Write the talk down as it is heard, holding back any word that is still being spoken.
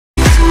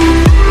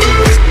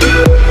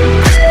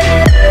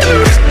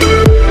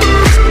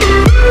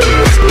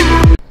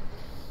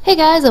Hey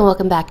guys, and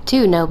welcome back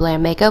to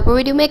NoBlandMakeup, where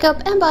we do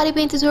makeup and body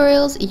paint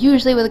tutorials,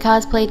 usually with a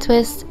cosplay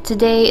twist.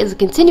 Today is a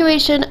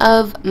continuation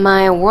of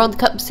my World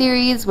Cup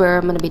series, where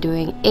I'm going to be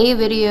doing a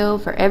video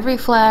for every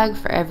flag,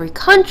 for every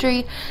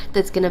country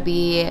that's going to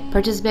be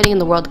participating in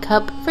the World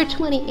Cup for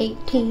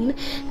 2018.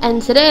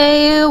 And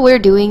today we're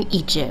doing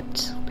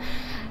Egypt.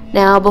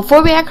 Now,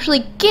 before we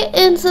actually get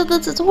into the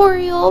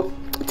tutorial,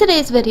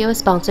 today's video is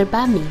sponsored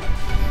by me.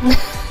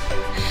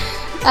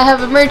 I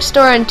have a merch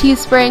store on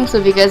Teespring, so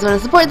if you guys want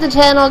to support the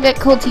channel, get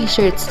cool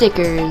t-shirts,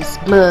 stickers,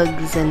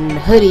 mugs, and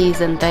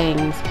hoodies and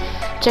things,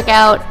 check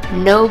out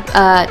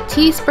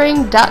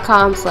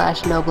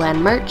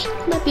teespring.com/NoBlandMerch.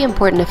 It might be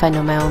important if I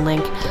know my own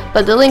link,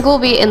 but the link will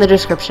be in the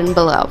description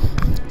below.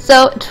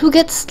 So, to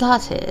get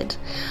started,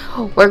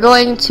 we're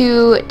going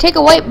to take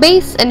a white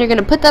base and you're going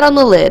to put that on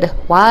the lid.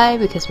 Why?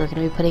 Because we're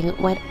going to be putting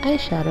white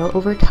eyeshadow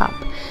over top.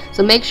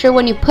 So make sure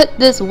when you put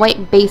this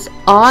white base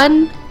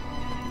on,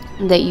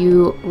 that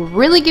you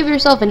really give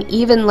yourself an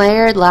even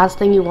layer. The last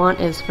thing you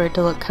want is for it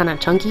to look kind of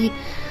chunky.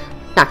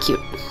 Not cute.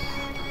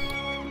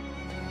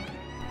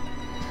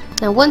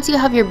 Now once you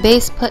have your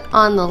base put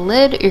on the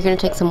lid, you're going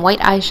to take some white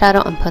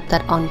eyeshadow and put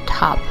that on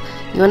top.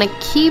 You want to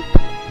keep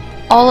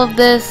all of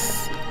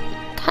this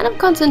kind of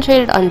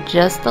concentrated on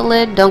just the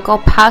lid. Don't go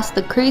past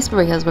the crease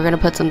because we're going to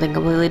put something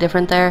completely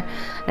different there.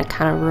 And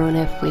kind of ruin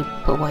it if we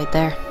put white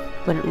there.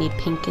 We don't need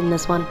pink in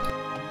this one.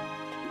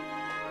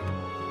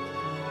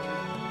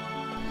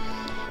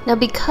 Now,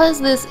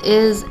 because this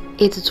is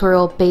a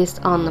tutorial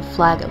based on the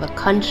flag of a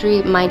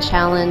country, my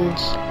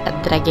challenge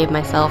that I gave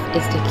myself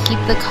is to keep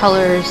the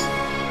colors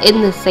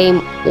in the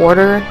same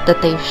order that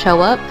they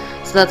show up.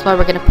 So that's why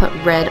we're going to put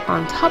red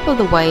on top of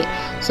the white.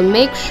 So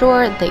make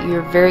sure that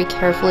you're very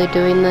carefully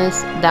doing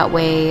this. That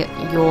way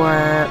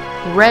your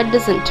red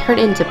doesn't turn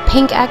into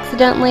pink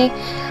accidentally.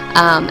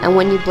 And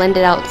when you blend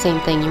it out, same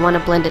thing. You want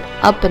to blend it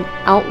up and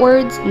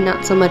outwards,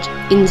 not so much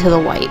into the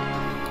white.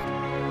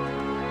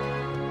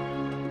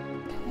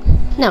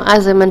 Now,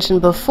 as I mentioned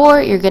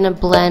before, you're going to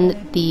blend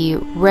the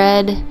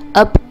red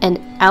up and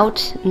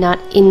out, not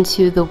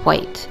into the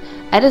white.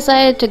 I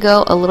decided to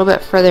go a little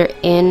bit further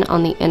in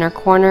on the inner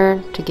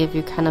corner to give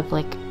you kind of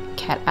like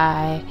cat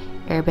eye,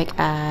 Arabic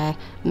eye,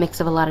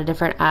 mix of a lot of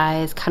different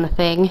eyes kind of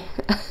thing.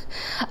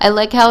 I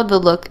like how the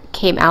look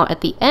came out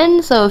at the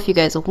end, so if you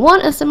guys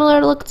want a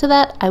similar look to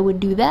that, I would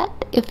do that.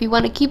 If you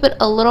want to keep it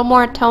a little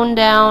more toned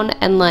down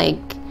and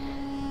like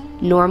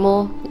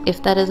normal,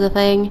 if that is a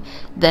thing,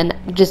 then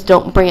just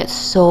don't bring it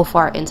so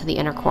far into the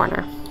inner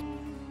corner.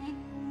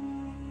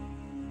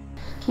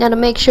 Now, to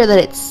make sure that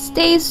it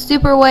stays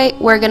super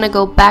white, we're gonna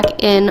go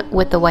back in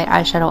with the white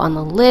eyeshadow on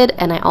the lid,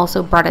 and I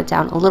also brought it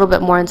down a little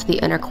bit more into the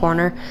inner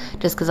corner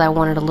just because I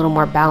wanted a little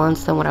more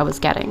balance than what I was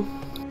getting.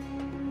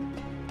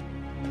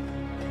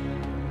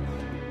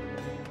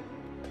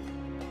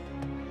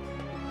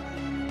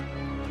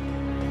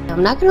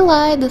 I'm not gonna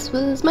lie, this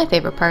was my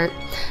favorite part.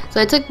 So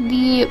I took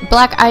the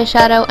black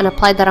eyeshadow and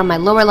applied that on my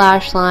lower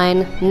lash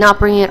line, not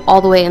bringing it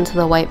all the way into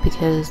the white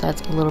because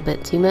that's a little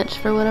bit too much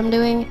for what I'm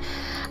doing.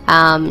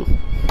 And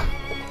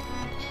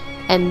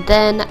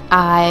then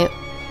I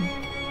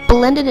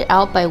blended it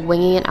out by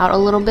winging it out a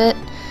little bit,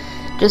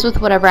 just with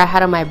whatever I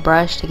had on my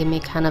brush to give me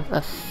kind of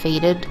a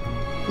faded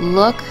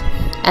look.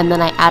 And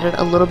then I added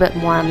a little bit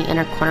more on the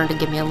inner corner to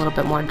give me a little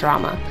bit more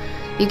drama.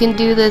 You can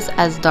do this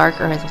as dark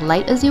or as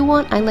light as you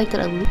want. I liked it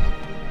a little.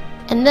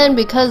 And then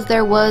because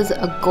there was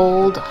a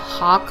gold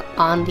hawk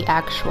on the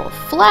actual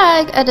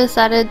flag, I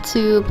decided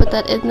to put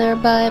that in there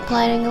by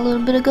applying a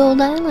little bit of gold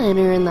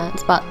eyeliner in that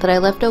spot that I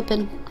left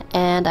open.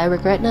 And I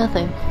regret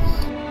nothing.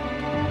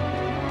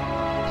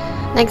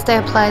 Next, I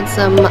applied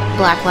some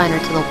black liner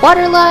to the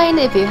waterline.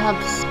 If you have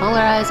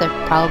smaller eyes, I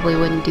probably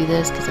wouldn't do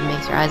this because it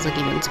makes your eyes look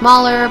even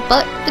smaller,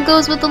 but it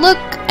goes with the look,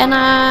 and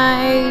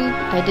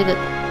I did it.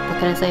 What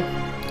can I say?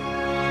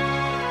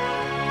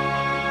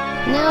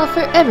 Now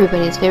for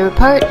everybody's favorite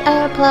part,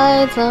 I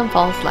applied some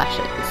false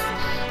lashes.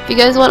 If you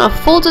guys want a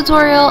full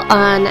tutorial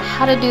on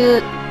how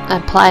to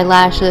apply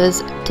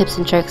lashes, tips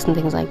and tricks and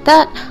things like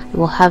that, I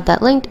will have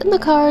that linked in the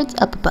cards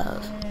up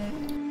above.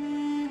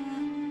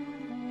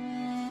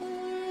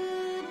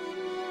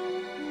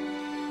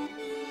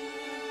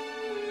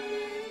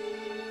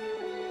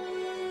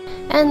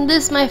 And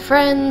this, my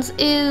friends,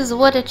 is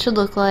what it should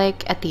look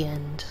like at the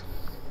end.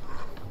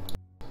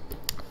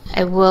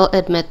 I will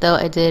admit though,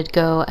 I did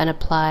go and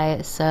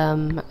apply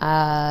some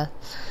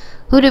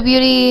Huda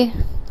Beauty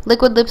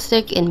liquid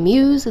lipstick in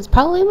Muse. It's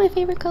probably my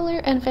favorite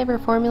color and favorite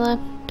formula.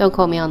 Don't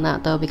quote me on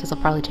that though, because I'll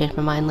probably change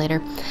my mind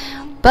later.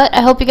 But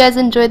I hope you guys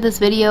enjoyed this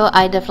video.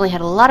 I definitely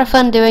had a lot of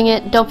fun doing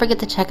it. Don't forget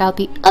to check out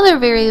the other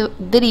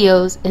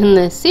videos in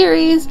this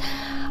series.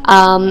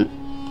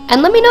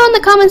 And let me know in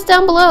the comments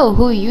down below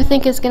who you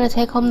think is going to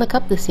take home the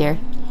cup this year.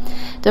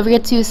 Don't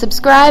forget to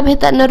subscribe, hit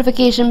that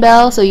notification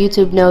bell so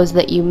YouTube knows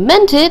that you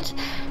meant it,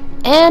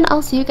 and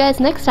I'll see you guys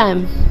next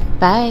time.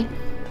 Bye.